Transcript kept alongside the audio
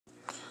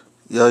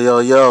Yo, yo,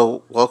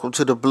 yo, welcome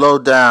to the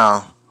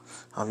Blowdown.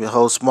 I'm your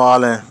host,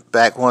 Marlon,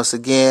 back once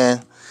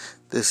again.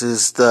 This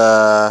is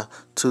the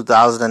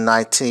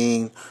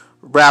 2019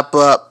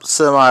 wrap-up,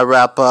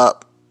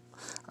 semi-wrap-up.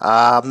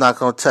 I'm not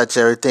going to touch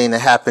everything that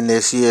happened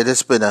this year. This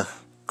has been a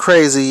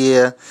crazy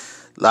year.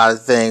 A lot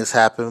of things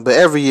happen, but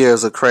every year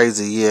is a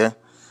crazy year.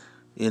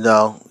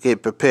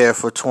 Get prepared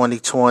for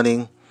 2020.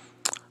 This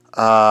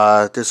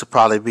will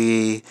probably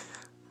be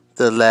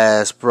the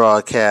last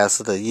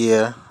broadcast of the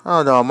year. I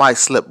don't know, I might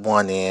slip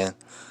one in.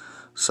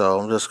 So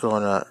I'm just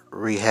going to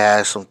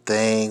rehash some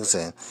things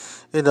and,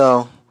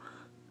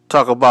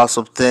 talk about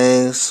some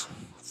things.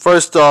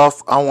 First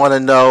off, I want to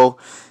know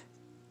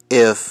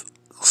if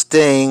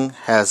Sting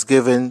has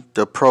given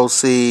the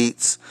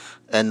proceeds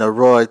and the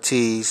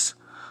royalties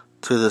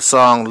to the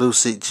song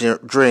Lucid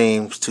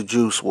Dreams to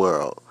Juice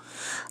WRLD.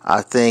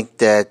 I think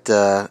that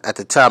at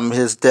the time of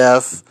his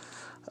death,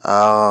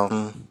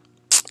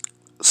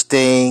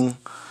 Sting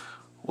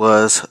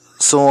was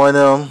suing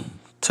him,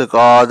 took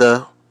all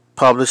the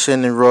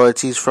publishing and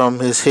royalties from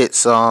his hit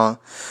song.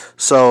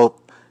 So,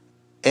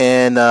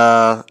 in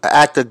an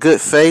act of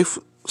good faith,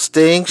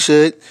 Sting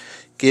should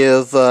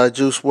give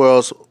Juice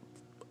WRLD's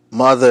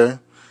mother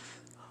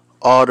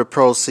all the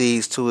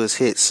proceeds to his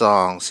hit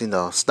songs.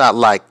 It's not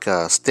like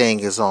Sting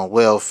is on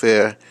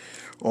welfare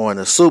or in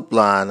a soup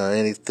line or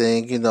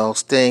anything.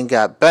 Sting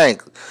got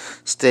bank.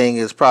 Sting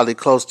is probably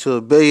close to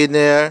a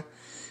billionaire.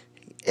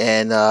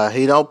 And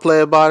he don't play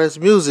about his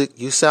music.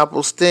 You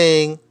sample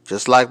Sting,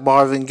 just like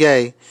Marvin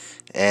Gaye,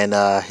 and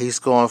he's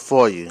going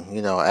for you.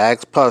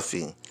 Ask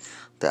Puffy.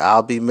 The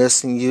I'll Be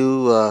Missing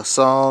You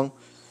song,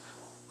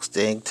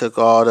 Sting took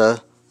all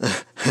the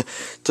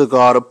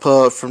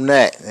pub from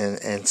that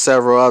and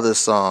several other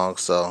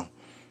songs. So,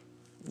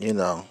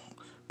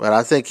 but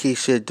I think he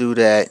should do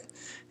that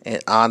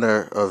in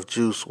honor of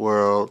Juice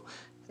WRLD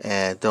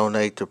and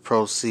donate the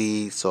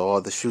proceeds or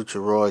all the future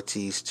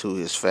royalties to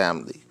his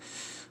family.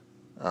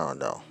 I don't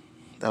know.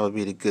 That would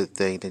be the good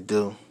thing to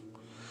do.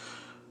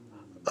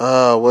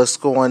 What's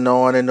going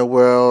on in the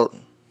world?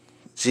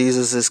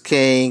 Jesus is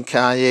King,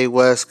 Kanye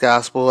West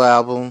gospel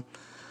album.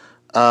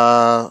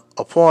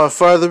 Upon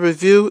further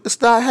review, it's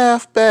not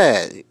half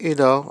bad.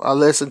 I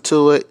listened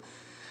to it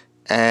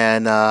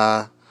and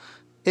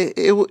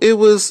it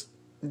was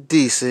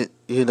decent.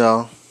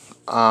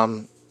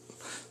 I'm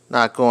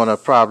not going to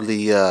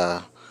probably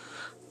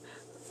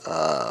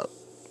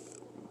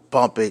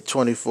bump it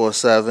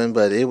 24/7,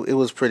 but it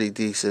was pretty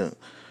decent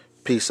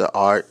piece of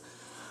art.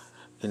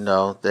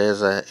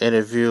 There's an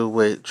interview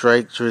with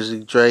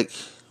Drizzy Drake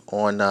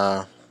on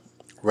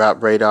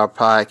Rap Radar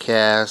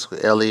podcast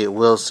with Elliott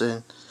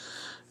Wilson.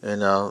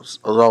 It's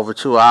over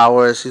 2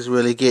 hours. He's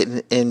really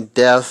getting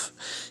in-depth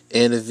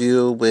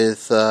interview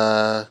with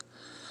the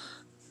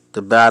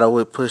battle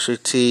with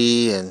Pusha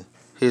T and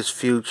his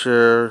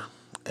future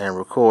and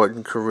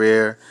recording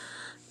career,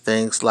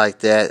 things like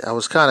that. I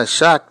was kind of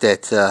shocked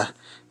that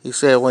he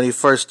said when he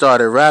first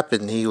started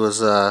rapping, he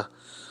was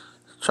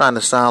trying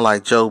to sound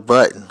like Joe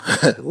Budden,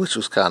 which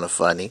was kind of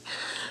funny.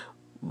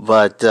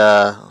 But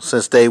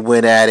since they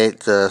went at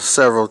it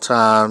several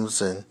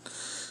times and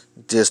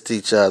dissed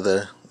each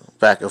other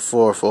back and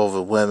forth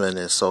over women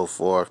and so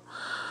forth.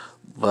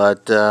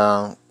 But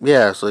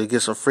yeah, so you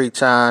get some free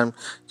time.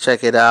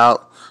 Check it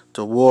out.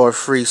 The War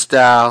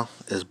Freestyle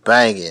is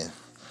banging.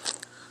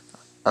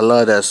 I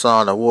love that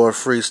song, The War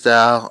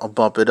Freestyle. I'll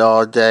bump it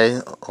all day,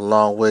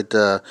 along with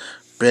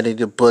Benny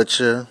the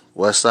Butcher,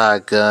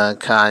 Westside Gun,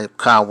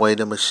 Conway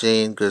the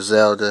Machine,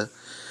 Griselda.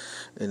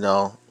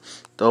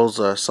 Those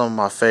are some of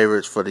my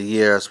favorites for the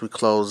year as we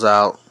close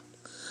out.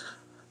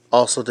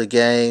 Also, the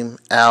Game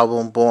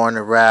album, Born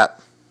to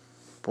Rap,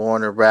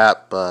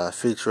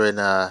 featuring,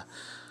 I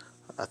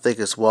think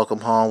it's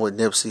Welcome Home with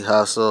Nipsey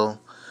Hussle.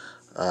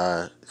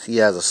 He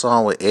has a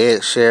song with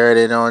Ed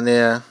Sheridan on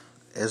there.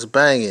 It's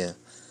banging.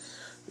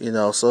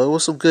 So it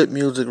was some good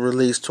music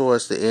released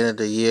towards the end of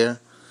the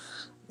year.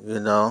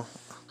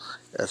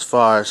 As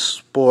far as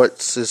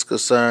sports is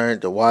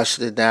concerned, the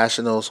Washington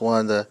Nationals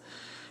won the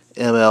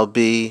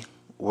MLB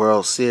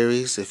World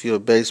Series. If you're a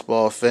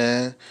baseball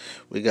fan,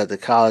 we got the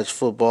college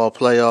football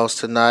playoffs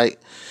tonight.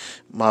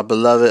 My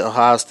beloved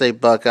Ohio State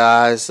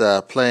Buckeyes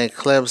playing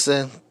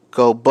Clemson.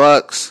 Go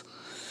Bucks.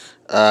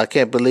 I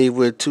can't believe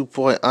we're a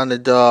 2-point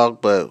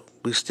underdog, but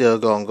we still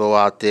going to go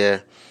out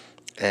there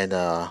and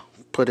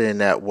put in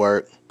that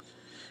work.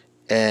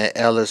 And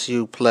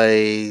LSU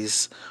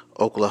plays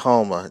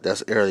Oklahoma.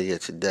 That's earlier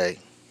today.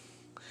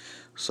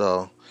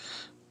 So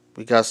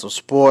we got some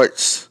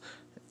sports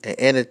and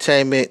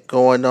entertainment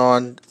going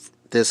on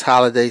this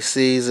holiday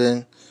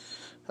season.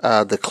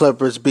 The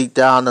Clippers beat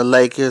down the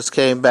Lakers,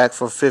 came back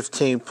for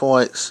 15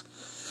 points.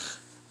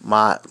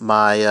 My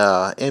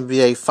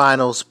NBA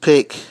Finals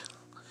pick,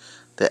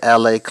 the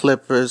LA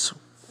Clippers,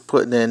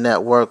 putting in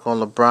that work on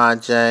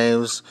LeBron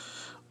James,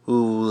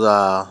 who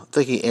I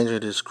think he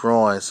injured his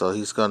groin, so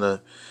he's going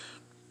to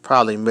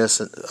probably miss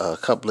a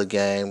couple of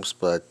games.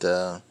 But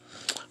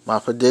my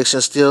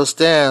prediction still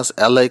stands.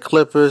 LA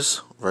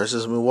Clippers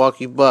versus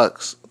Milwaukee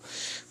Bucks.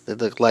 They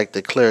look like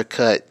the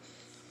clear-cut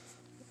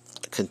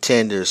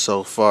contenders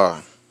so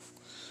far.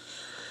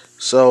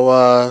 So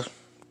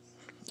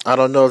I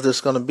don't know if this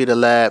is going to be the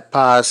last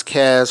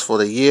podcast for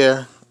the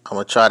year. I'm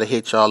going to try to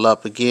hit y'all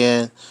up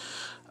again.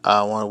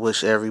 I want to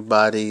wish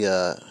everybody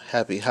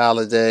happy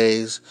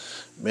holidays,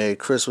 Merry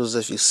Christmas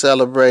if you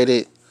celebrate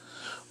it.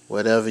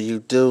 Whatever you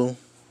do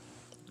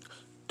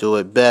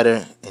it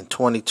better in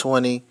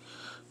 2020.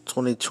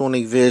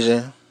 2020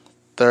 vision,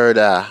 third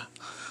eye.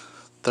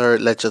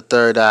 Let your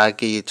third eye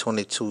give you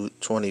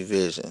 2020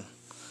 vision.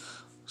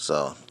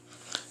 So,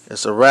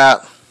 it's a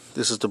wrap.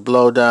 This is the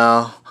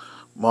Blowdown.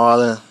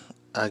 Marlon,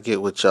 I'll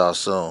get with y'all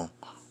soon.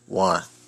 One.